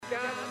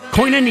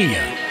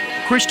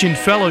Koinonia, Christian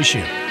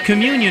fellowship,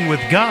 communion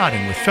with God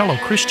and with fellow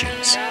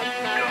Christians.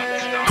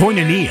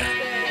 Koinonia,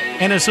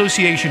 an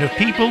association of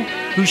people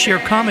who share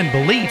common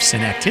beliefs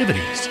and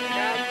activities.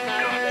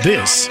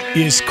 This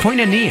is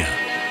Koinonia.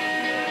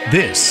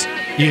 This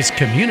is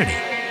community.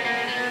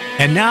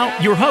 And now,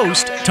 your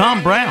host,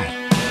 Tom Brown.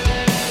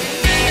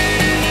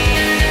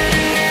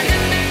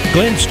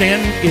 Glenn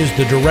Stanton is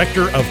the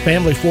Director of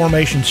Family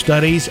Formation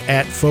Studies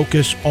at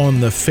Focus on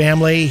the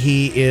Family.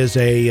 He is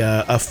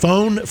a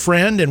phone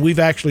friend, and we've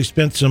actually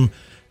spent some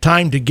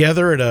time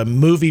together at a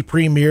movie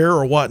premiere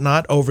or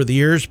whatnot over the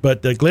years.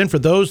 But Glenn, for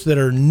those that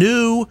are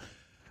new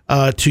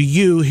to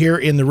you here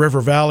in the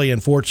River Valley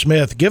and Fort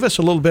Smith, give us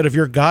a little bit of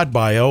your God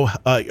bio,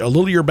 a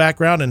little of your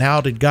background, and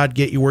how did God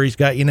get you where he's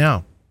got you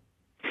now?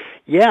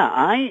 Yeah,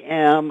 I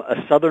am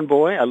a Southern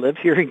boy. I live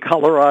here in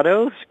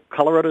Colorado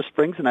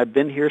Springs, and I've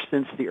been here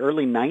since the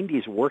early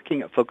 90s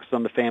working at Focus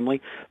on the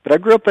Family. But I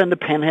grew up in the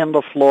Panhandle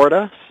of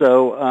Florida,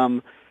 so,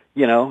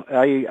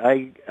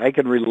 I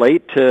can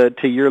relate to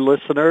your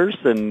listeners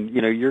and,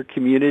 your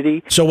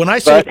community. So when I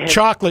say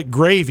chocolate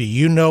gravy,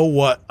 you know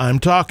what I'm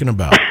talking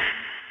about.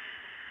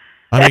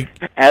 I mean,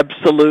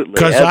 absolutely.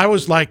 Because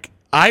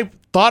I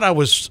thought I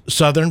was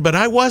Southern, but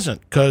I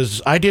wasn't,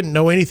 because I didn't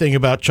know anything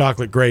about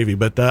chocolate gravy.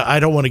 But I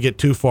don't want to get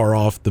too far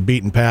off the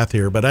beaten path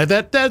here. But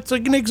that's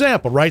an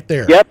example right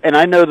there. Yep, and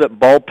I know that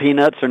ball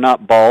peanuts are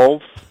not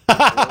balls.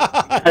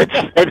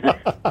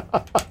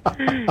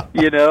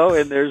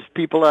 And there's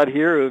people out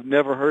here who have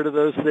never heard of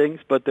those things,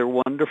 but they're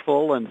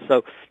wonderful. And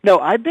so, no,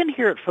 I've been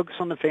here at Focus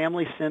on the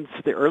Family since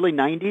the early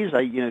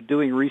 90s.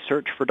 Doing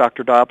research for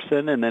Dr.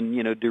 Dobson, and then,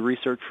 do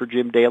research for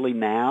Jim Daly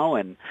now.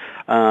 And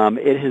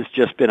it has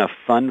just been a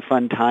fun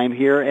time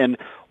here. And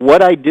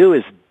what I do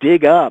is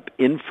dig up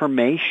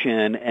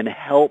information and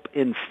help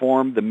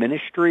inform the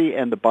ministry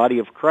and the body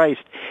of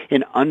Christ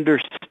and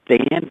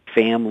understand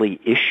family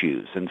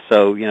issues. And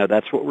so,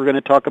 that's what we're going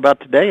to talk about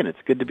today, and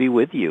it's good to be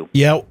with you.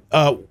 Yeah,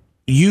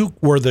 you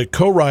were the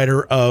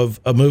co-writer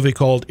of a movie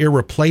called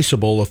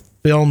Irreplaceable, a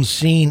film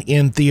seen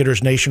in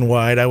theaters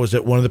nationwide. I was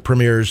at one of the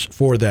premieres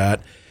for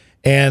that,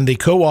 and the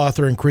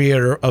co-author and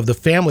creator of The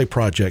Family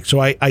Project. So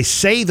I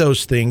say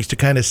those things to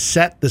kind of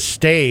set the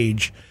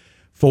stage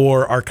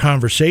for our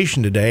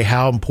conversation today,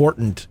 how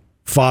important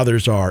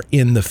fathers are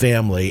in the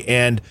family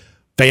and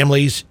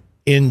families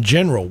in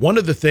general. One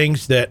of the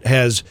things that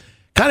has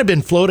kind of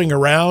been floating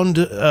around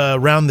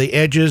the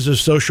edges of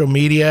social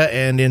media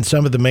and in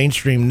some of the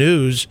mainstream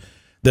news,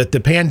 that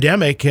the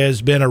pandemic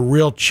has been a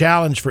real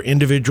challenge for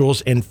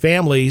individuals and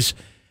families,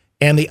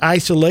 and the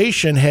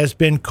isolation has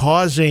been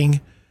causing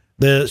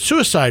the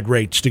suicide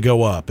rates to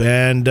go up,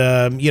 and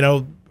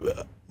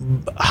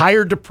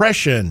higher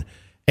depression,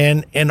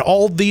 and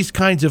all these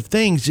kinds of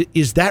things.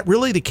 Is that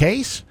really the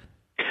case?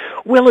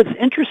 Well, it's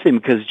interesting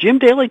because Jim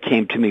Daly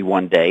came to me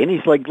one day, and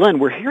he's like, Glenn,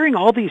 we're hearing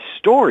all these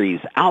stories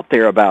out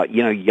there about,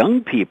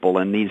 young people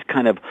and these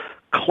kind of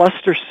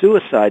cluster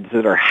suicides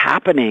that are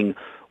happening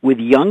with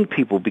young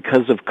people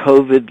because of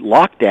COVID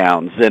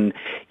lockdowns. And,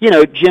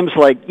 Jim's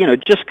like,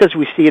 just because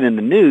we see it in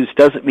the news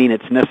doesn't mean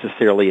it's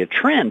necessarily a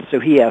trend. So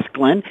he asked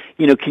Glenn,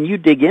 can you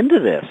dig into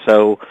this?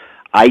 So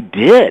I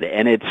did,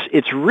 and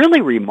it's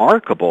really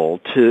remarkable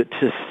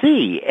to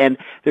see. And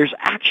there's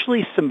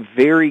actually some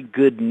very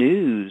good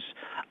news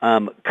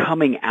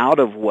coming out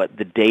of what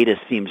the data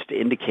seems to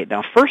indicate.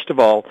 Now, first of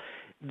all,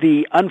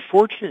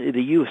 unfortunately,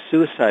 the U.S.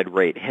 suicide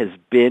rate has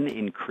been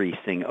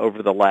increasing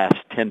over the last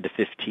 10 to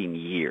 15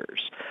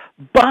 years.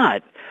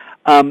 But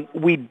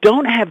we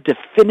don't have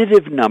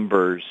definitive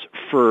numbers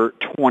for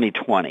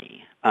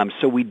 2020.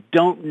 So we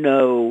don't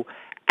know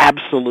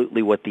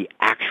absolutely what the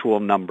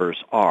actual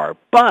numbers are.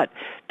 But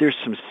there's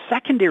some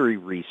secondary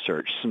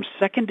research, some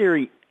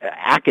secondary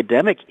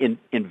academic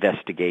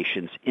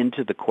investigations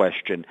into the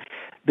question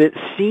that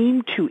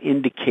seem to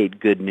indicate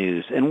good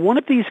news. And one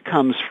of these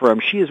comes from,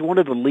 she is one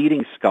of the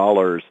leading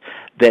scholars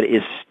that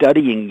is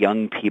studying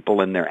young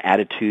people and their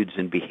attitudes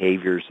and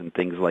behaviors and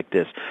things like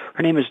this.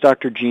 Her name is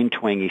Dr. Jean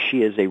Twenge.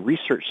 She is a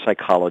research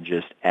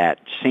psychologist at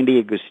San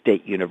Diego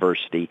State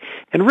University,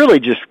 and really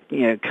just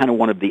kind of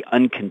one of the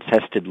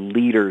uncontested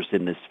leaders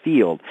in this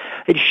field.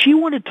 And she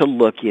wanted to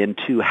look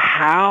into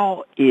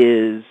how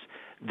is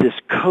this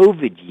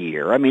COVID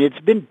year, I mean, it's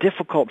been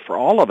difficult for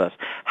all of us.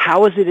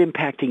 How is it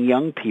impacting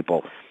young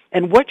people?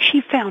 And what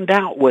she found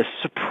out was,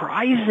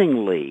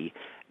 surprisingly,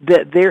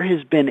 that there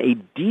has been a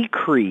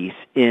decrease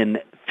in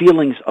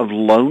feelings of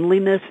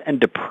loneliness and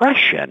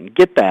depression.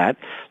 Get that?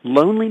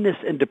 Loneliness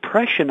and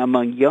depression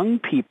among young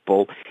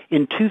people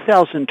in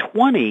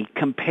 2020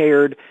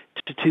 compared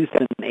to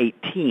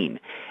 2018.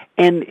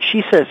 And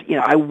she says,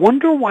 I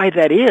wonder why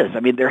that is. I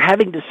mean, they're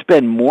having to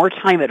spend more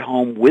time at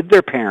home with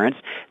their parents.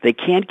 They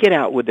can't get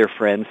out with their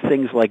friends,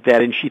 things like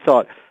that. And she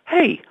thought,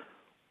 hey,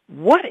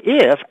 what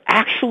if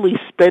actually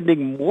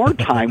spending more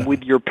time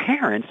with your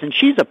parents, and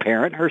she's a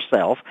parent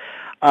herself,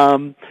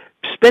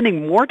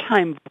 spending more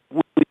time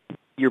with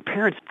your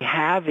parents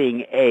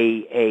having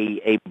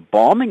a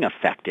balming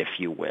effect, if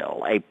you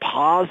will, a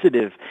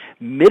positive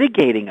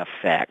mitigating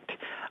effect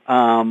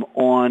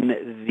on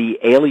the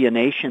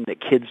alienation that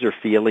kids are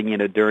feeling,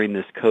 during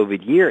this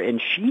COVID year.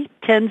 And she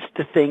tends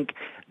to think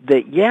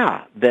that,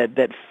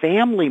 that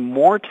family,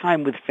 more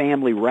time with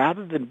family,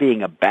 rather than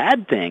being a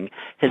bad thing,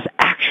 has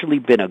actually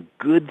been a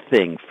good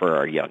thing for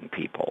our young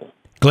people.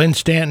 Glenn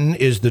Stanton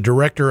is the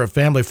Director of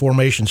Family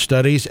Formation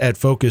Studies at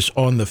Focus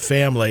on the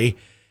Family.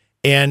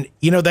 And,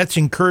 that's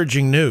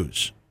encouraging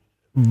news.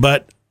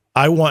 But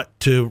I want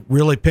to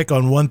really pick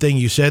on one thing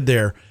you said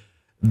there.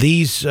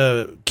 These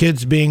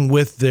kids being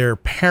with their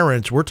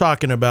parents, we're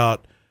talking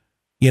about,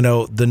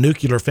 the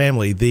nuclear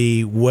family,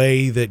 the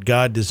way that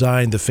God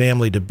designed the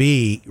family to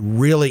be,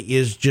 really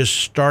is just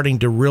starting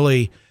to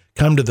really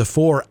come to the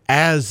fore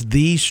as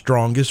the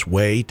strongest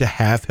way to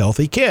have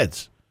healthy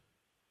kids.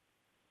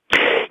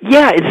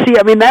 Yeah, and see,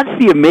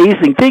 that's the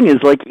amazing thing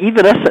is, like,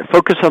 even us that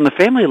focus on the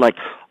family, like,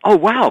 oh,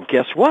 wow,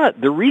 guess what?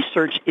 The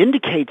research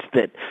indicates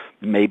that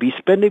maybe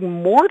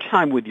spending more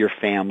time with your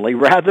family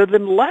rather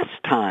than less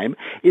time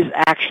is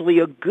actually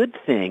a good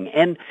thing.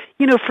 And,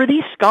 for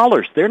these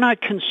scholars, they're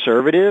not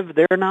conservative.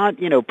 They're not,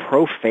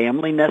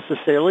 pro-family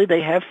necessarily.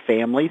 They have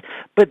families.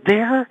 But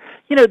they're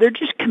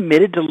just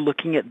committed to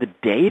looking at the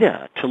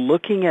data, to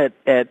looking at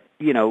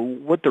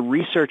what the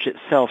research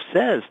itself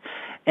says.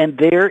 And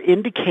they're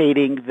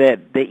indicating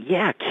that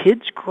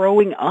kids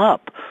growing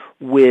up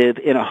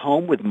in a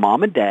home with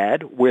mom and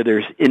dad, where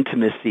there's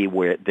intimacy,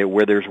 where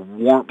there's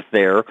warmth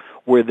there,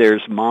 where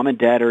there's mom and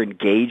dad are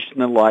engaged in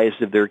the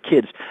lives of their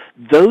kids,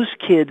 those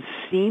kids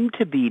seem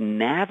to be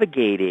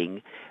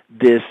navigating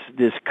this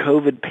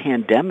COVID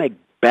pandemic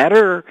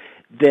better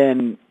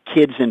than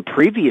kids in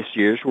previous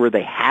years where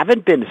they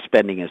haven't been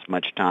spending as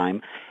much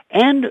time,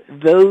 and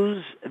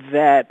those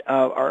that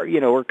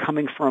are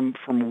coming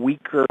from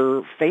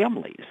weaker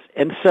families.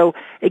 And so,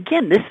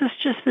 again, this is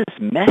just this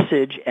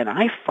message, and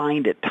I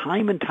find it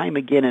time and time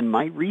again in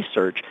my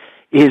research,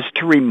 is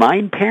to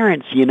remind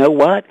parents, you know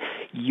what?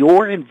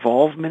 Your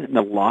involvement in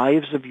the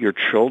lives of your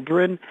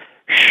children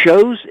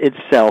shows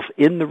itself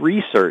in the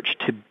research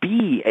to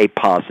be a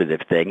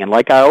positive thing. And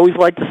like I always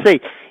like to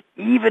say,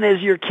 even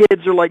as your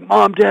kids are like,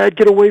 Mom, Dad,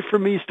 get away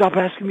from me, stop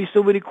asking me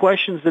so many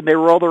questions, and they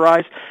roll their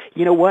eyes,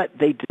 you know what?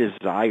 They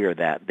desire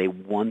that. They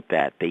want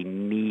that. They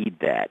need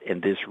that.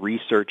 And this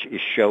research is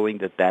showing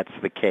that that's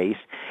the case.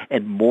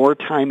 And more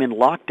time in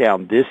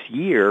lockdown this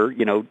year,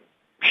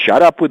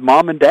 shut up with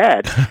Mom and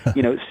Dad,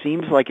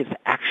 seems like it's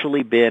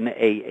actually been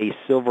a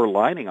silver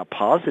lining, a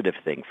positive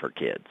thing for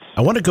kids.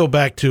 I want to go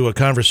back to a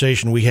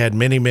conversation we had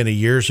many, many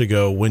years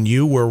ago when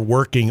you were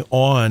working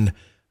on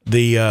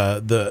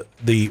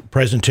the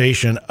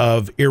presentation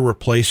of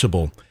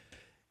Irreplaceable.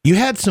 You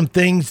had some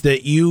things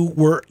that you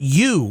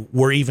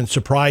were even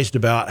surprised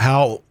about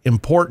how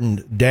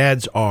important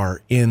dads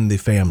are in the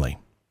family.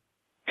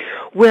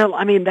 Well,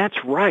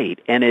 that's right,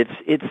 and it's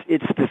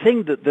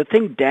the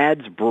thing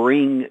dads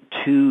bring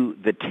to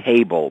the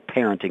table,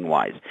 parenting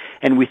wise,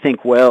 and we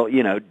think, well,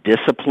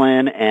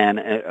 discipline and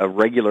a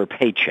regular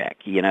paycheck,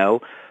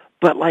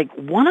 but like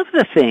one of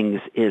the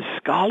things is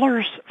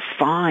scholars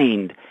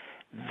find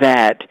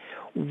that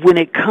when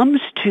it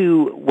comes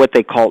to what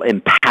they call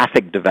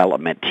empathic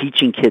development,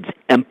 teaching kids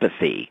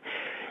empathy,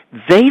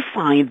 they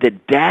find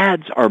that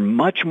dads are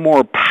much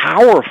more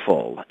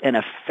powerful and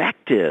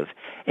effective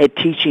at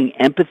teaching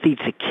empathy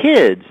to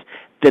kids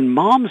than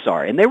moms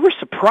are. And they were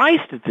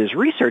surprised at this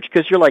research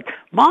because you're like,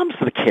 Mom's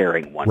the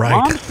caring one. Right.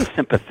 Mom's the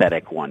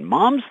sympathetic one.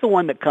 Mom's the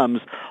one that comes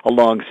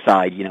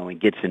alongside, and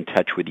gets in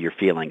touch with your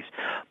feelings.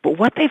 But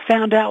what they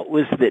found out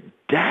was that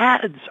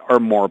dads are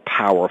more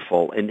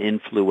powerful and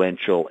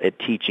influential at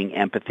teaching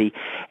empathy,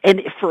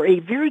 and for a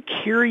very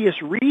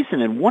curious reason.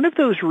 And one of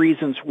those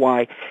reasons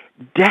why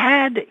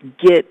dad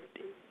get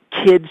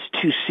kids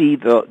to see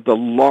the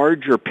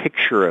larger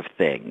picture of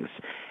things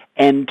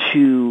and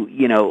to,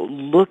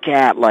 look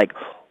at, like,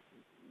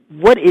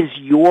 what is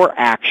your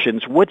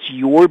actions, what's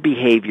your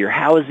behavior,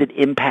 how is it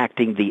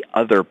impacting the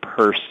other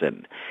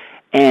person?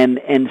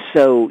 And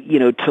so,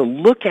 to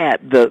look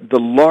at the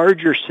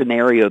larger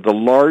scenario, the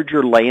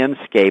larger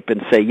landscape,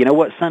 and say, you know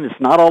what, son, it's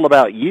not all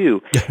about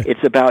you.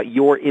 It's about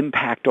your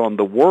impact on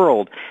the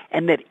world.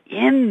 And that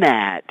in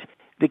that,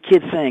 the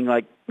kid's saying,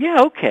 like,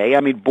 yeah, okay.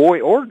 Boy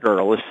or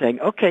girl is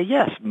saying, okay,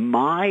 yes,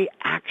 my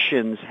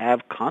actions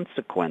have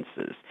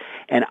consequences,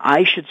 and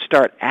I should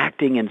start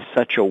acting in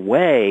such a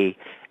way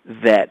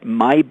that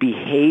my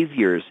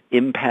behaviors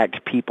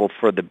impact people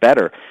for the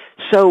better.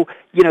 So,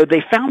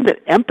 they found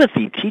that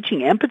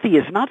teaching empathy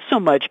is not so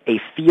much a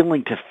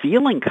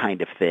feeling-to-feeling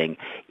kind of thing.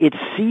 It's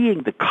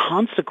seeing the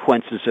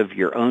consequences of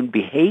your own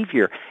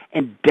behavior.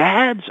 And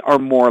dads are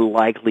more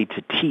likely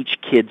to teach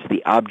kids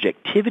the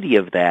objectivity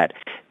of that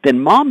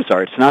than moms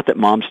are. It's not that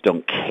moms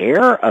don't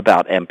care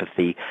about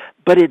empathy,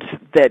 but it's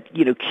that,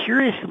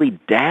 curiously,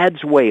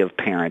 dad's way of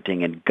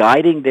parenting and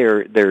guiding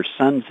their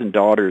sons and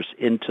daughters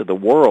into the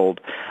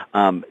world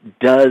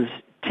does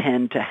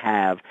tend to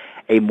have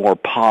a more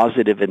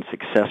positive and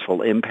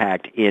successful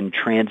impact in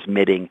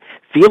transmitting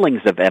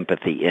feelings of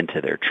empathy into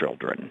their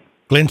children.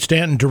 Glenn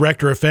Stanton,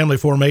 Director of Family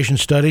Formation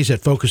Studies at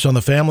Focus on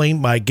the Family,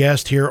 my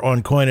guest here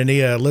on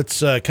Koinonia.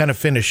 Let's kind of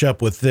finish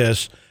up with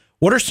this.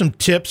 What are some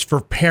tips for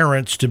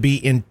parents to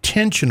be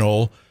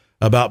intentional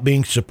about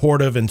being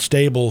supportive and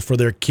stable for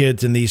their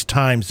kids in these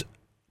times?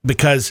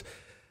 Because,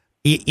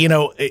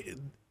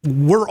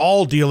 we're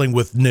all dealing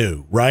with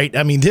new, right?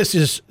 I mean, this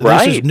is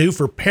new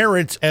for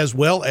parents as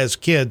well as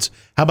kids.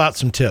 How about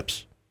some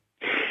tips?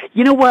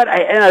 You know what?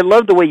 I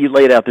love the way you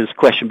laid out this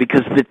question,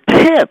 because the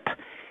tip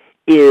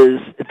is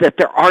that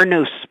there are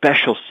no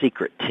special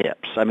secret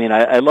tips. I mean,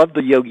 I love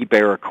the Yogi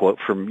Berra quote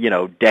from,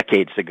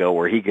 decades ago,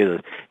 where he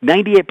goes,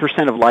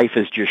 98% of life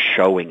is just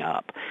showing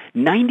up.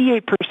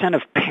 98%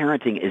 of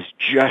parenting is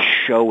just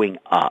showing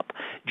up,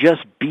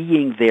 just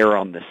being there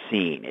on the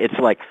scene. It's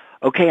like,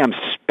 okay, I'm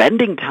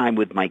spending time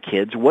with my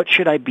kids. What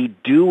should I be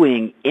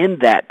doing in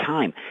that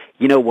time?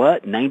 You know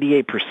what?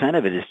 98%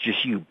 of it is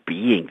just you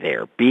being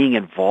there, being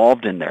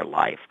involved in their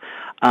life.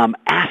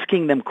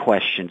 Asking them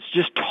questions,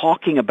 just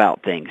talking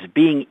about things,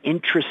 being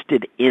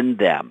interested in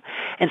them.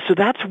 And so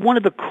that's one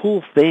of the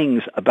cool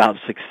things about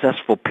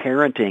successful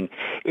parenting,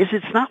 is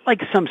it's not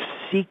like some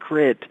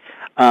secret,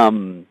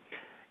 code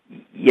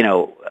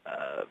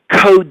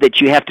that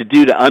you have to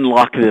do to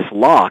unlock this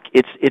lock.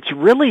 It's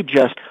really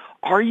just,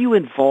 are you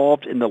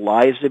involved in the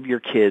lives of your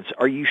kids?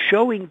 Are you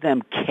showing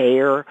them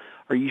care?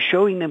 Are you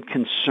showing them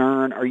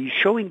concern? Are you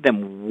showing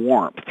them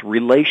warmth,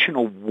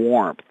 relational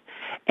warmth?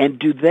 And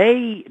do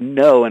they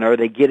know, and are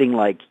they getting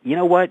like, you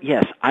know what,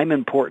 yes, I'm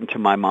important to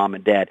my mom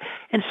and dad.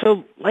 And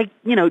so,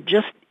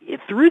 just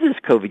through this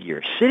COVID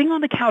year, sitting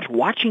on the couch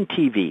watching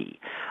TV,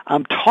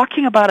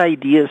 talking about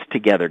ideas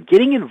together,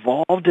 getting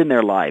involved in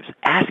their lives,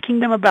 asking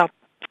them about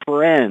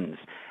friends,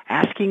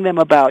 asking them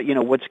about,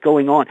 what's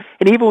going on.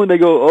 And even when they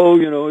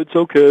go, it's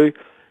okay,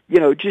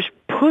 just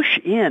push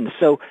in.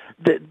 So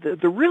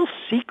the real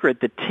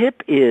secret, the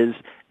tip is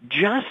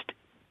just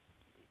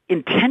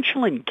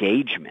intentional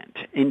engagement,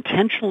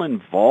 intentional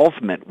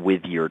involvement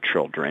with your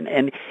children.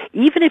 And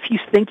even if you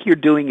think you're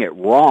doing it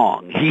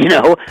wrong,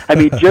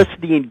 just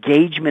the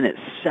engagement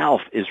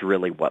itself is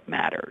really what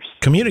matters.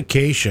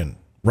 Communication,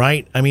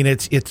 right? I mean,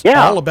 it's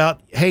all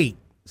about, hey,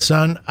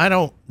 son, I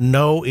don't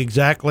know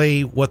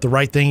exactly what the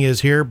right thing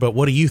is here, but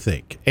what do you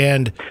think?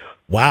 And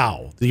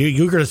wow,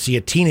 you're going to see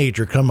a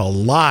teenager come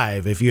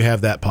alive if you have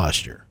that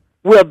posture.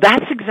 Well,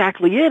 that's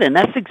exactly it, and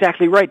that's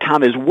exactly right,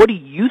 Tom, is what do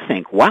you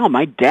think? Wow,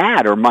 my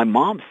dad or my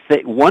mom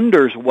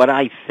wonders what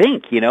I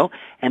think,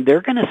 and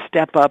they're going to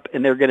step up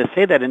and they're going to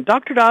say that. And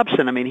Dr.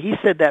 Dobson, he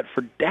said that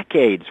for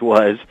decades,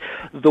 was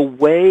the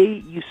way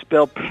you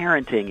spell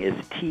parenting is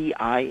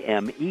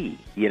T-I-M-E,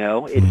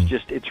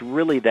 it's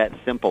really that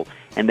simple,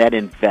 and that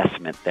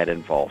investment, that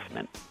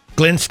involvement.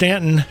 Glenn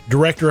Stanton,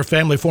 Director of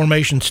Family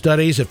Formation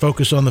Studies at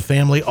Focus on the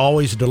Family.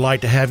 Always a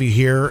delight to have you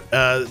here.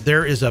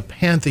 There is a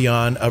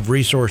pantheon of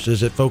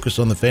resources at Focus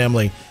on the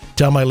Family.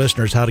 Tell my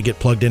listeners how to get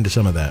plugged into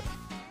some of that.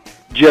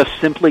 Just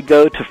simply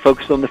go to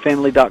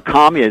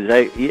focusonthefamily.com.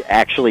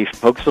 Actually,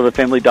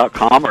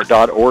 focusonthefamily.com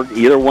or .org.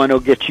 Either one will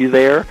get you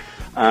there.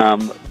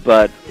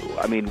 But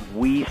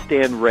we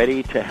stand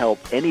ready to help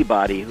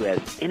anybody who has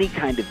any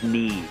kind of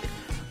need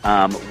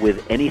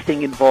with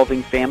anything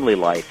involving family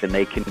life, and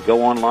they can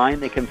go online,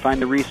 they can find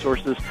the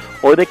resources,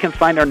 or they can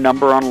find our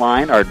number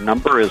online. Our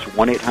number is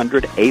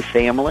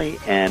 1-800-A-FAMILY,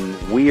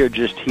 and we are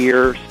just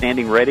here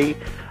standing ready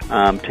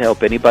to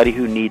help anybody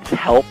who needs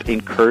help,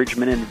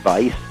 encouragement, and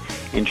advice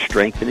in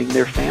strengthening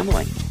their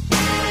family.